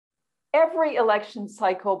Every election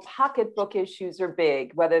cycle, pocketbook issues are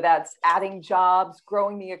big, whether that's adding jobs,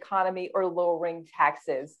 growing the economy, or lowering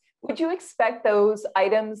taxes. Would you expect those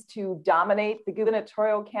items to dominate the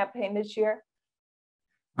gubernatorial campaign this year?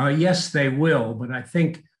 Yes, they will, but I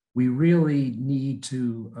think we really need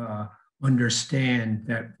to understand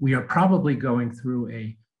that we are probably going through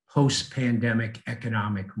a post-pandemic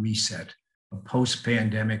economic reset, a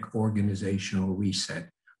post-pandemic organizational reset,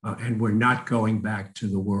 and we're not going back to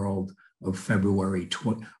the world of February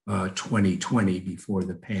 2020 before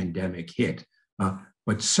the pandemic hit.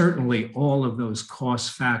 But certainly all of those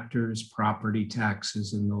cost factors, property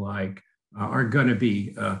taxes and the like, are going to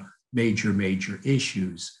be major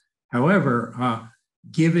issues. However,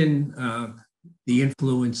 given the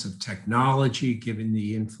influence of technology, given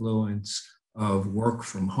the influence of work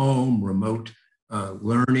from home, remote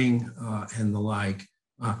learning, and the like,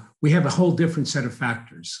 we have a whole different set of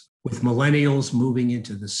factors. With millennials moving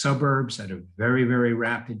into the suburbs at a very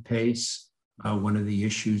rapid pace, one of the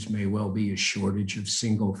issues may well be a shortage of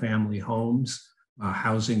single-family homes,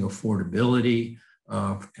 housing affordability,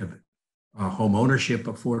 home ownership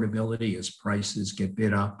affordability as prices get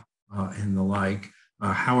bid up and the like.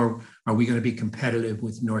 How are we going to be competitive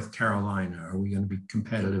with North Carolina? Are we going to be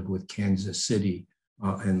competitive with Kansas City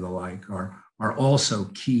and the like are also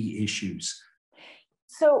key issues.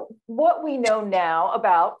 So what we know now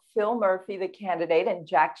about Phil Murphy, the candidate, and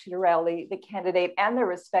Jack Ciattarelli, the candidate, and their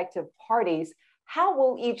respective parties, how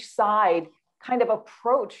will each side kind of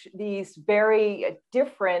approach these very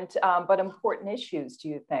different but important issues, do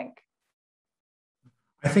you think?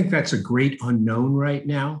 I think that's a great unknown right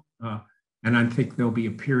now. And I think there'll be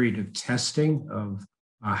a period of testing of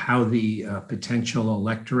how the potential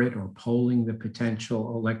electorate or polling the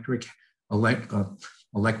potential electorate,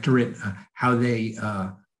 how they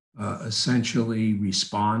essentially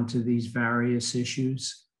respond to these various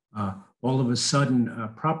issues. All of a sudden,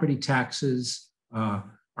 property taxes are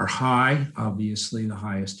high, obviously the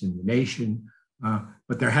highest in the nation,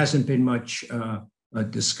 but there hasn't been much a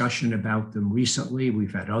discussion about them recently.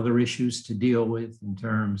 We've had other issues to deal with in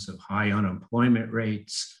terms of high unemployment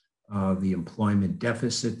rates, the employment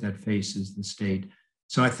deficit that faces the state.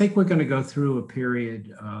 So I think we're going to go through a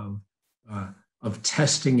period of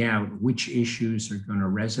testing out which issues are going to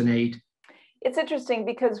resonate. It's interesting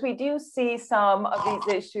because we do see some of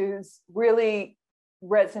these issues really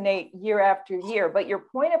resonate year after year, but your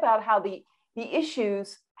point about how the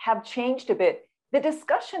issues have changed a bit, the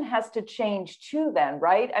discussion has to change too then,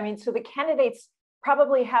 right? I mean, so the candidates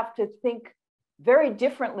probably have to think very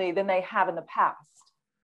differently than they have in the past.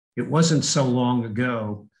 It wasn't so long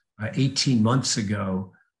ago, 18 months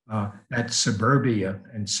ago, that suburbia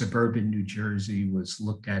and suburban New Jersey was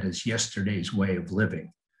looked at as yesterday's way of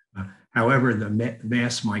living. However, the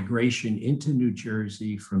mass migration into New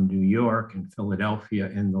Jersey from New York and Philadelphia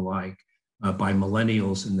and the like by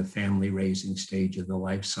millennials in the family raising stage of the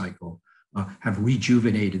life cycle have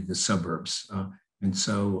rejuvenated the suburbs. And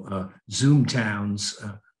so Zoom towns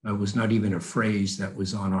was not even a phrase that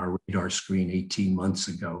was on our radar screen 18 months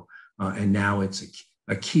ago. And now it's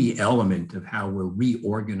a key element of how we're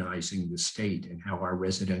reorganizing the state and how our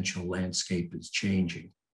residential landscape is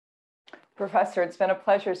changing. Professor, it's been a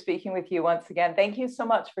pleasure speaking with you once again. Thank you so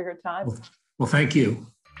much for your time. Well, thank you.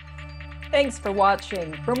 Thanks for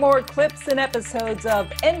watching. For more clips and episodes of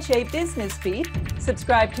NJ Business Beat,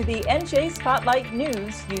 subscribe to the NJ Spotlight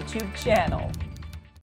News YouTube channel.